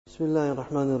بسم الله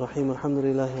الرحمن الرحيم الحمد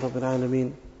لله رب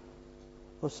العالمين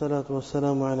والصلاة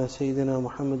والسلام على سيدنا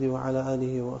محمد وعلى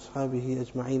آله وأصحابه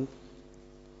أجمعين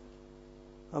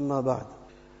أما بعد.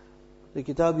 The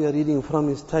kitab we are reading from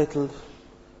is titled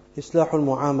Islahul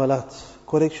Mu'amalat,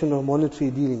 correction of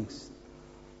monetary dealings.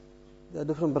 There are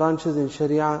different branches in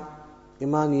Sharia: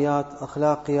 Imaniyat,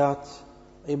 Akhlaqiyat,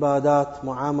 Ibadat,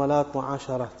 Mu'amalat,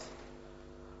 Mu'asharat.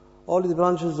 All these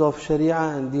branches of Sharia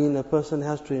and Deen, a person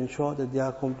has to ensure that they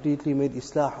are completely made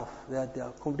islah of, that they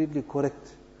are completely correct.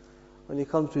 When it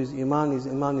comes to his iman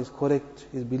is correct.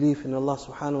 His belief in Allah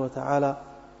subhanahu wa ta'ala,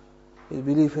 his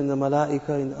belief in the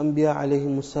malaika, in the anbiya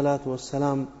alayhimus salatu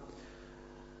wassalam,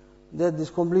 that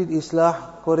this complete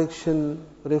islah, correction,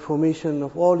 reformation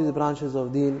of all these branches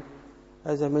of Deen,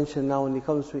 as I mentioned now, when it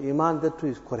comes to iman, that too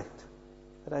is correct.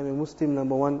 That I am a Muslim,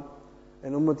 number one,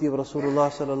 and ummati of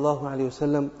Rasulullah sallallahu alayhi wa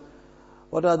sallam.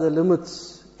 What are the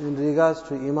limits in regards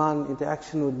to iman,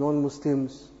 interaction with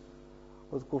non-Muslims,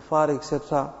 with kuffar,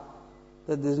 etc.?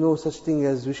 That there is no such thing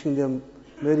as wishing them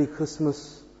Merry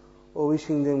Christmas or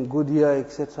wishing them good year,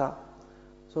 etc.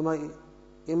 So my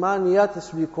imaniyat is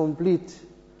to be complete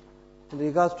in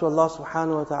regards to Allah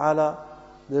subhanahu wa ta'ala,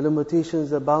 the limitations,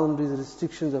 the boundaries,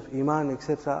 restrictions of iman,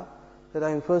 etc. That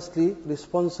I am firstly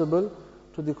responsible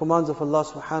to the commands of Allah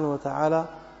subhanahu wa ta'ala,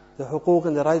 the huquq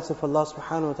and the rights of Allah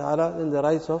subhanahu wa ta'ala, and the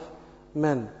rights of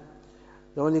men.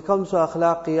 Then when it comes to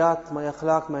akhlaqiyat, my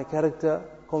akhlaq, my character,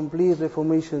 complete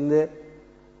reformation there.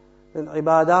 Then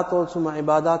ibadat also, my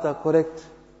ibadat are correct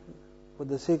for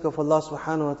the sake of Allah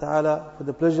subhanahu wa ta'ala, for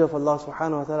the pleasure of Allah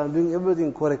subhanahu wa ta'ala. I'm doing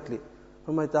everything correctly.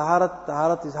 For my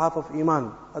taharat is half of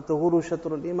iman. At-tahuru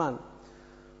shatrul iman.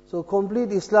 So complete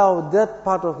islah of that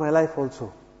part of my life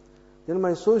also. Then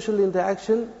my social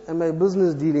interaction and my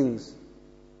business dealings.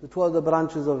 The two other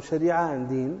branches of Sharia and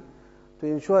Deen, to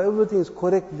ensure everything is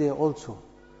correct there also.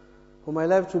 For my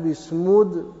life to be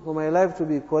smooth, for my life to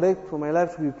be correct, for my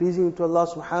life to be pleasing to Allah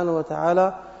subhanahu wa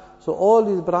ta'ala. So all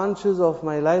these branches of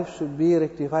my life should be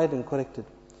rectified and corrected.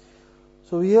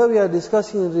 So here we are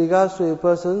discussing in regards to a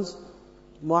person's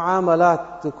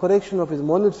mu'amalat, the correction of his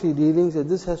monetary dealings, that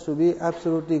this has to be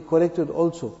absolutely corrected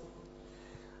also.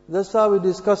 Thus far we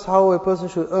discussed how a person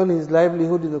should earn his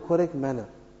livelihood in the correct manner.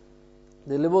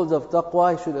 The levels of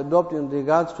taqwa he should adopt in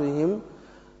regards to him.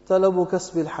 طَلَبُ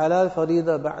كَسْبِ الْحَلَالِ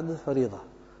فَرِيضَةً بَعْدَ فَرِيضَةً.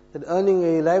 That earning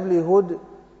a livelihood,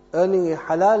 earning a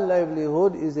halal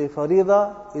livelihood is a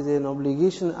faridah, is an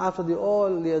obligation after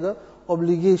all the other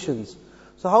obligations.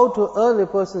 So how to earn a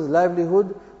person's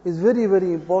livelihood is very,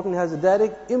 very important. It has a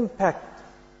direct impact.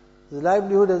 The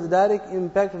livelihood has a direct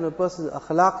impact on a person's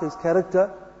akhlaq, his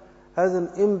character, has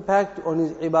an impact on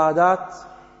his ibadat,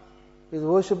 his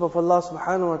worship of Allah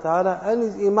subhanahu wa ta'ala, and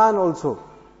his iman also.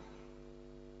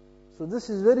 So this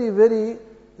is very, very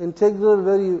integral,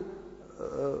 very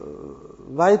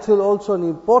vital also and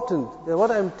important, that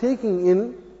what I am taking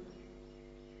in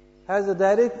has a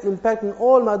direct impact in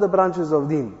all my other branches of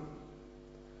Deen.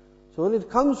 So when it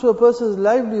comes to a person's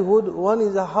livelihood, one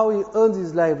is how he earns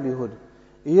his livelihood.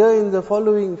 Here in the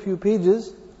following few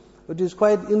pages, which is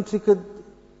quite intricate,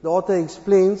 the author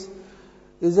explains,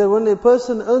 is that when a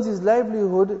person earns his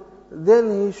livelihood,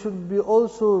 then he should be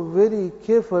also very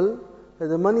careful that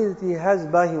the money that he has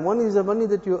by him, one is the money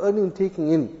that you're earning, taking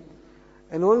in,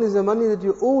 and one is the money that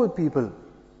you owe people,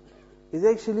 is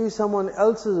actually someone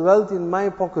else's wealth in my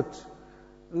pocket.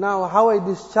 Now how I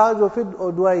discharge of it,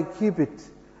 or do I keep it?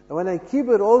 And when I keep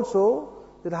it also,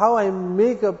 that how I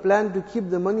make a plan to keep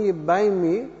the money by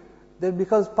me, that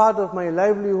becomes part of my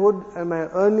livelihood and my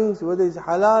earnings, whether it's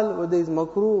halal, whether it's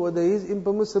makruh, whether it's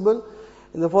impermissible.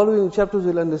 In the following chapters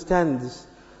we'll understand this.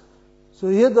 So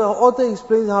here the author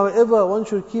explains, however, one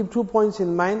should keep 2 points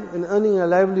in mind in earning a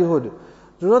livelihood.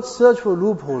 Do not search for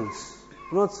loopholes.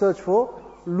 Do not search for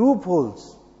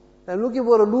loopholes. I'm looking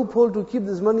for a loophole to keep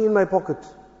this money in my pocket.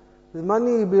 This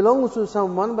money belongs to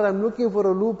someone, but I'm looking for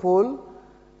a loophole.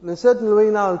 In a certain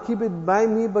way now I'll keep it by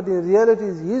me, but in reality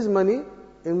it's his money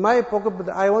in my pocket, but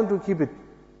I want to keep it.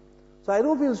 So I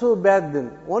don't feel so bad then.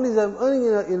 One is I'm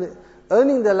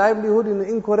earning the livelihood in an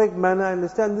incorrect manner. I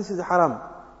understand this is haram.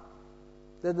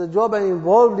 That the job I'm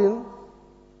involved in,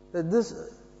 that this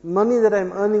money that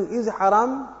I'm earning is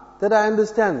haram, that I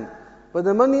understand. But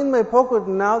the money in my pocket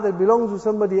now that belongs to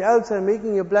somebody else, I'm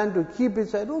making a plan to keep it,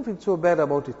 so I don't feel so bad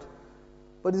about it.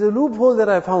 But it's a loophole that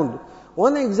I found.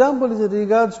 One example is in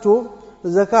regards to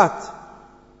zakat.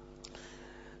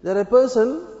 That a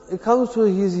person, it comes to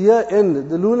his year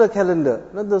end, the lunar calendar,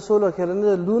 not the solar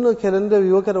calendar, the lunar calendar,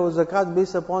 we work at our zakat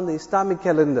based upon the Islamic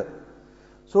calendar.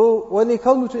 So when he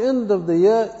comes to the end of the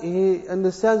year, he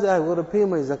understands that I've got to pay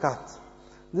my zakat.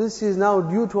 this is now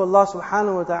due to Allah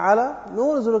subhanahu wa ta'ala, no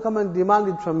one is going to come and demand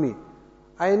it from me.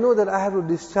 I know that I have to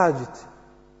discharge it.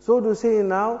 So to say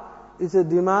now, it's a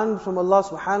demand from Allah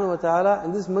subhanahu wa ta'ala,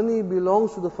 and this money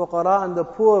belongs to the fuqara and the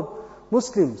poor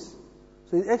Muslims.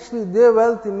 So it's actually their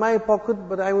wealth in my pocket,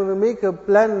 but I'm going to make a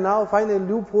plan now, find a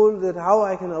loophole that how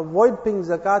I can avoid paying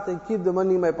zakat and keep the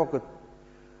money in my pocket.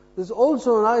 There's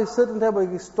also now a certain type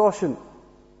of extortion,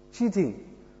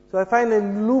 cheating. So I find a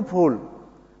loophole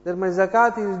that my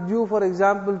zakat is due, for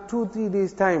example, 2-3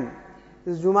 days time.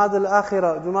 It's Jumad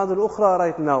al-Akhirah, Jumad al-Ukhra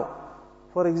right now,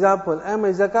 for example, and my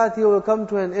zakat here will come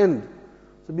to an end.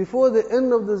 So before the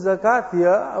end of the zakat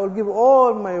year, I will give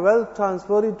all my wealth,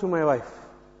 transfer it to my wife.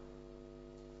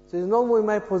 So it's no more in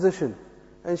my possession.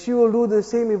 And she will do the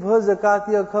same if her zakat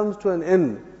year comes to an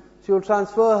end. She will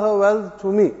transfer her wealth to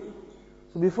me.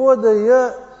 So before the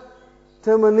year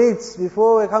terminates,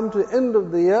 before I come to the end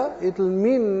of the year, it will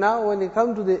mean now when I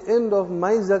come to the end of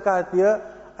my zakat year,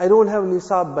 I don't have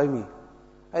nisab by me.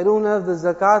 I don't have the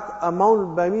zakat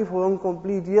amount by me for one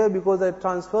complete year because I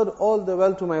transferred all the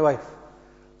wealth to my wife.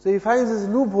 So he finds this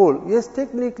loophole. Yes,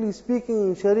 technically speaking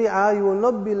in Sharia, you will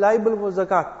not be liable for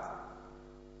zakat.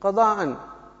 Qada'an,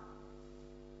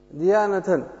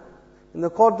 diyanatan. In the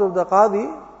court of the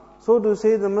qadi, so to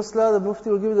say, the masla, the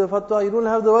mufti will give the fatwa, you don't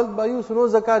have the wealth by you, so no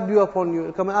zakat due upon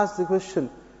you. Come and ask the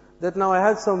question, that now I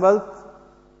had some wealth,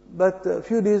 but a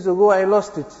few days ago I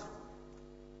lost it.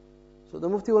 So the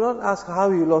mufti will not ask how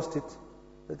he lost it.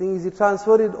 The thing is, he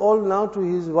transferred it all now to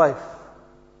his wife.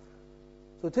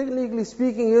 So technically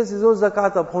speaking, yes, there is no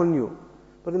zakat upon you.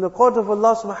 But in the court of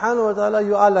Allah subhanahu wa ta'ala,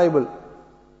 you are liable.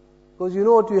 Because you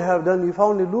know what you have done. You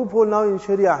found a loophole now in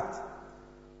Shariat.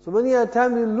 So many a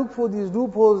time we look for these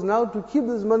loopholes now to keep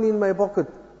this money in my pocket.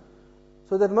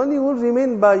 So that money will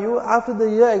remain by you. After the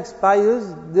year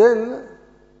expires, then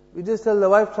we just tell the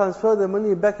wife, transfer the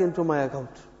money back into my account.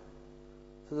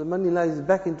 So the money lies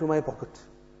back into my pocket.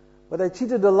 But I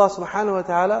cheated Allah subhanahu wa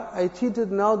ta'ala. I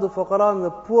cheated now the fuqara and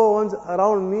the poor ones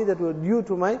around me that were due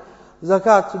to my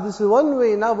zakat. So this is one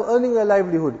way now of earning a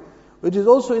livelihood, which is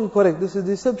also incorrect. This is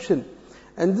deception.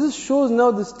 And this shows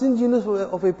now the stinginess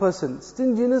of a person.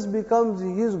 Stinginess becomes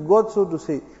his God, so to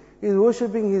say. He is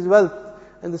worshipping his wealth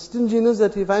and the stinginess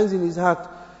that he finds in his heart.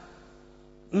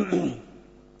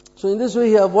 So in this way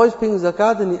he avoids paying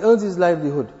zakat and he earns his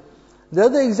livelihood. The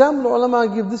other example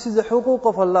ulama give, this is the huquq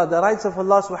of Allah, the rights of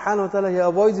Allah subhanahu wa ta'ala, he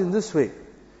avoids in this way.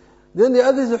 Then the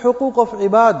other is the huquq of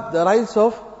ibad, the rights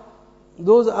of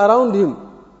those around him.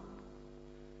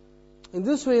 In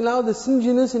this way now the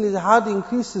stinginess in his heart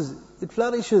increases, it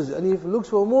flourishes, and he looks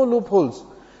for more loopholes.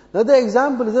 Another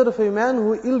example is that of a man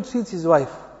who ill-treats his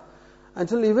wife,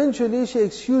 until eventually she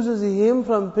excuses him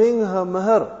from paying her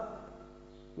mahar.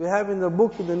 We have in the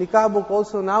book, in the nikah book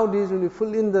also nowadays, when we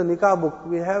fill in the nikah book,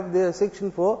 we have there a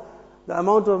section for the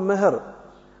amount of mahar.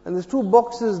 And there's 2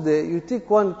 boxes there. You tick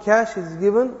one, cash is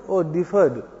given or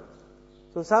deferred.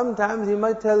 So sometimes he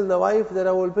might tell the wife that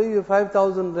I will pay you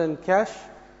 5,000 rand cash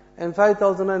and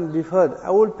 5,000 rand deferred.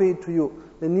 I will pay it to you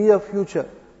in the near future.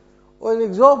 Or an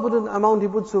exorbitant amount he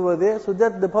puts over there so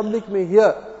that the public may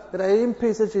hear that I didn't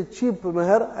pay such a cheap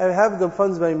mahar, I have the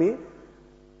funds by me.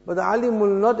 But the alim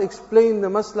will not explain the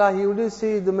masla. He will just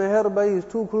say the mahar by is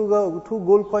 2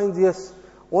 gold coins, yes.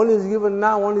 One is given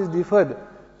now, one is deferred.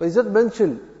 But it's not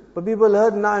mentioned. But people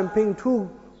heard now I'm paying 2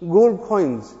 gold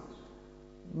coins.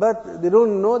 But they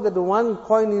don't know that the 1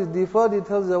 coin is deferred. He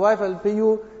tells the wife, I'll pay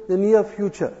you the near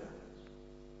future.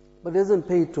 But doesn't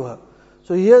pay it to her.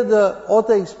 So here the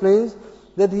author explains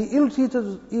that he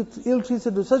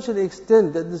ill-treated to such an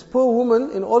extent that this poor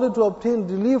woman, in order to obtain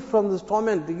relief from this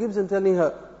torment, he keeps on telling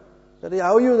her that I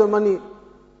owe you the money.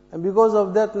 And because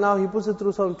of that now he puts her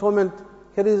through some torment,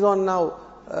 carries on now,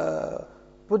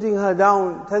 putting her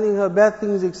down, telling her bad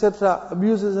things, etc.,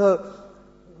 abuses her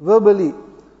verbally,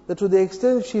 that to the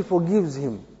extent she forgives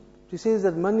him. She says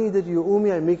that money that you owe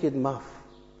me, I make it maaf.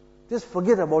 Just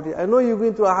forget about it. I know you're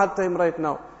going through a hard time right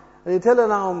now. And you tell her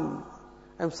now,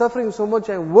 I'm suffering so much,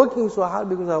 I'm working so hard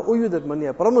because I owe you that money,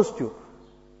 I promised you.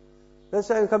 That's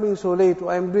why I'm coming so late,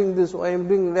 or I'm doing this, or I'm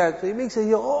doing that. So he makes her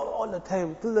hear all the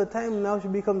time, till the time now she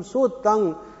becomes so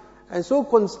tung and so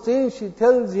constrained, she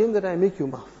tells him that I make you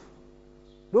maaf.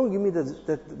 Don't give me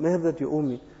that meher that you owe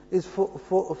me. It's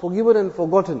forgiven and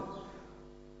forgotten.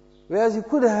 Whereas he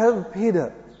could have paid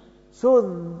her.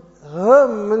 So her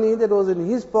money that was in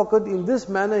his pocket, in this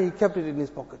manner he kept it in his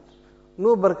pocket.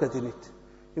 No barakat in it.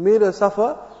 He made her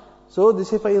suffer. So they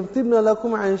say, فَإِنْ طِبْنَ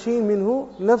لَكُمْ عَنْ شَيْءٍ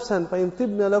مِّنْهُ نَفْسًا فَإِنْ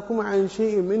طِبْنَ لَكُمْ عَنْ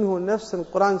شَيْءٍ مِّنْهُ نَفْسًا.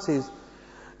 Quran says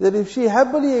that if she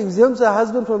happily exempts her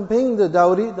husband from paying the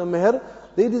dowry, the meher,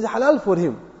 then it is halal for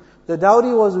him. the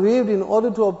dowry was waived in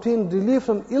order to obtain relief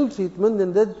from ill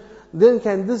treatment, then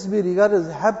can this be regarded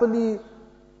as happily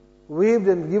waived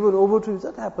and given over to him? It's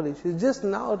not happily. She's just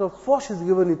now out of force she's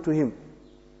given it to him.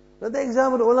 That's the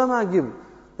example ulama give.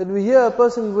 That we hear a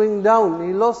person going down,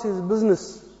 he lost his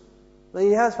business. Now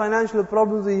he has financial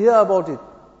problems, we hear about it.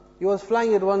 He was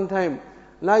flying at one time.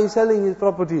 Now he's selling his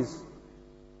properties.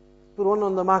 Put one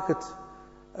on the market.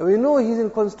 And we know he's in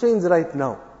constraints right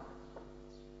now.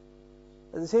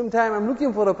 At the same time, I'm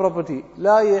looking for a property.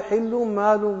 لا يحل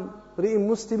مال امرئ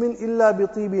مسلم إلا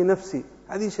بطيب نفسه.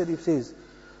 Hadith Sharif says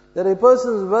that a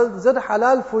person's wealth is not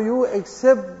halal for you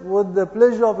except with the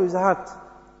pleasure of his heart.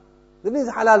 Then it's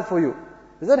halal for you.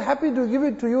 Is that happy to give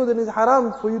it to you, then it's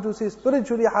haram for you to say,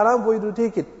 spiritually haram for you to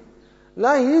take it.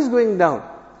 Now he is going down.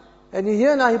 And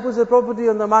here now he puts a property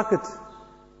on the market.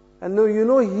 And now you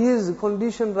know his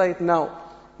condition right now.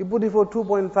 He put it for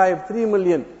 2.5, 3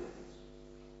 million.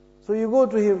 So you go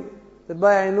to him, that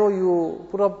by I know you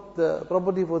put up the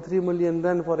property for 3 million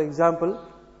rand, for example,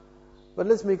 but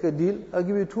let's make a deal. I'll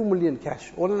give you 2 million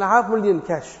cash, 1.5 million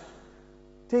cash.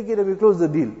 Take it and we close the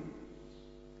deal.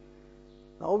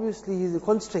 Now obviously he's in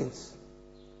constraints.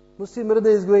 Muslim brother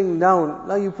is going down.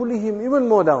 Now you're pulling him even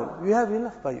more down. You have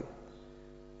enough by you.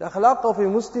 The akhlaq of a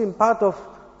Muslim, part of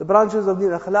the branches of the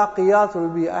akhlaqiyat will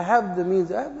be, I have the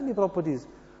means, I have many properties.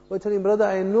 But tell him, brother,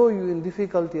 I know you're in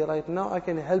difficulty right now, I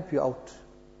can help you out.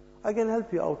 I can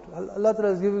help you out. Allah Ta'ala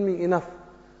has given me enough.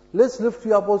 Let's lift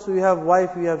you up also. You have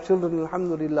wife, you have children,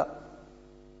 alhamdulillah.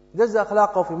 That's the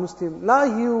akhlaq of a Muslim. Now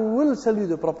he will sell you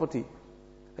the property.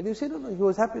 And you say, no, he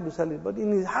was happy to sell it. But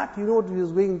in his heart, you know what he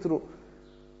was going through.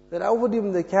 That I offered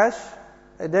him the cash,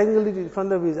 I dangled it in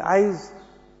front of his eyes,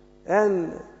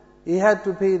 and he had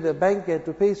to pay the bank, he had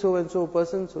to pay so and so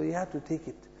person, so he had to take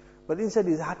it. But inside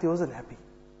his heart, he wasn't happy.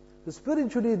 So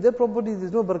spiritually, that property,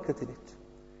 there's no barakat in it.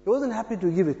 He wasn't happy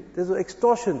to give it. There's an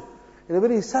extortion in a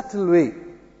very subtle way.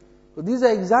 So these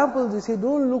are examples. They say,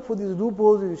 don't look for these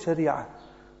loopholes in Sharia.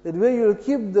 That way you'll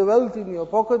keep the wealth in your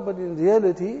pocket, but in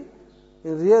reality,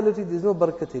 there's no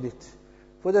barakat in it.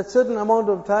 For that certain amount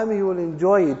of time, he will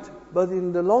enjoy it. But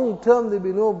in the long term, there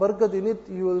will be no barakat in it.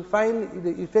 You will find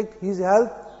it affect his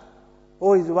health,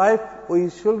 or his wife, or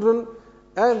his children,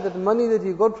 and that money that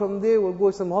he got from there will go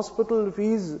some hospital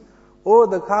fees, or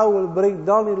the car will break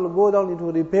down, it will go down into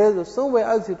repairs, or somewhere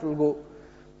else it will go.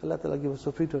 Allah Ta'ala give us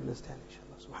tawfiq to understand,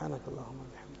 inshallah.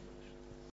 Subhanakallahumma.